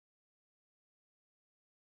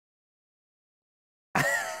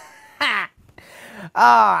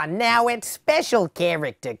Now at Special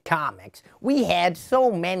Character Comics, we had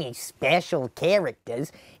so many special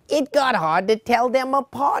characters, it got hard to tell them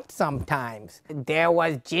apart sometimes. There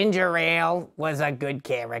was Ginger Ale was a good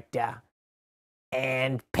character.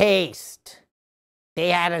 And Paste. They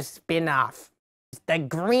had a spin-off. The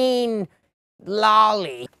Green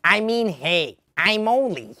Lolly. I mean, hey, I'm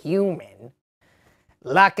only human.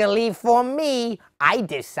 Luckily for me, I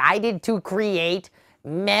decided to create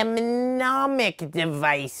Mnemomic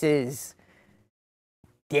devices.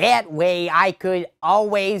 That way I could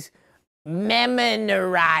always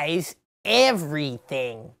memorize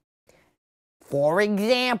everything. For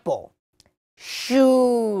example,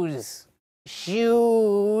 shoes.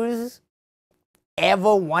 Shoes.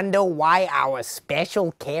 Ever wonder why our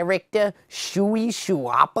special character, Shoey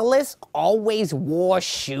Shoeopolis, always wore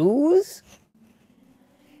shoes?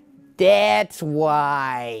 That's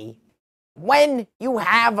why. When you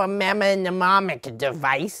have a Mnemomic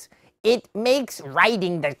device, it makes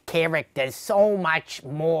writing the characters so much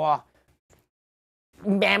more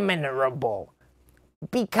memorable.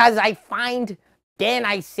 Because then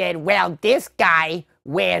I said, well, this guy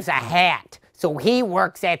wears a hat, so he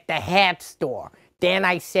works at the hat store. Then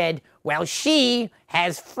I said, well, she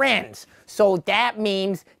has friends, so that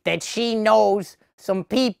means that she knows some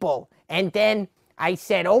people. And then I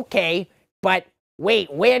said, okay, but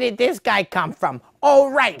wait, where did this guy come from?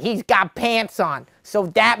 Oh, right, he's got pants on. So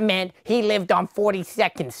that meant he lived on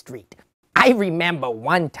 42nd Street. I remember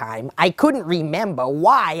one time, I couldn't remember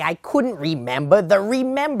why I couldn't remember the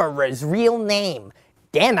Rememberer's real name.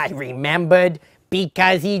 Then I remembered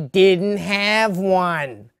because he didn't have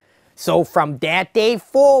one. So from that day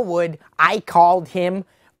forward, I called him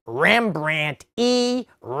Rembrandt E.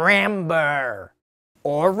 Rember.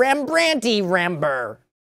 Or Rembrandty Rember.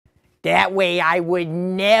 That way I would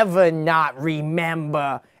never not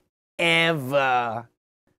remember, ever.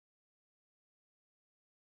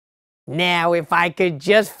 Now if I could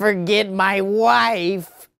just forget my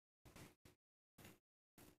wife.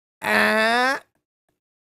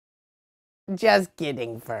 Just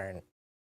kidding, Fern.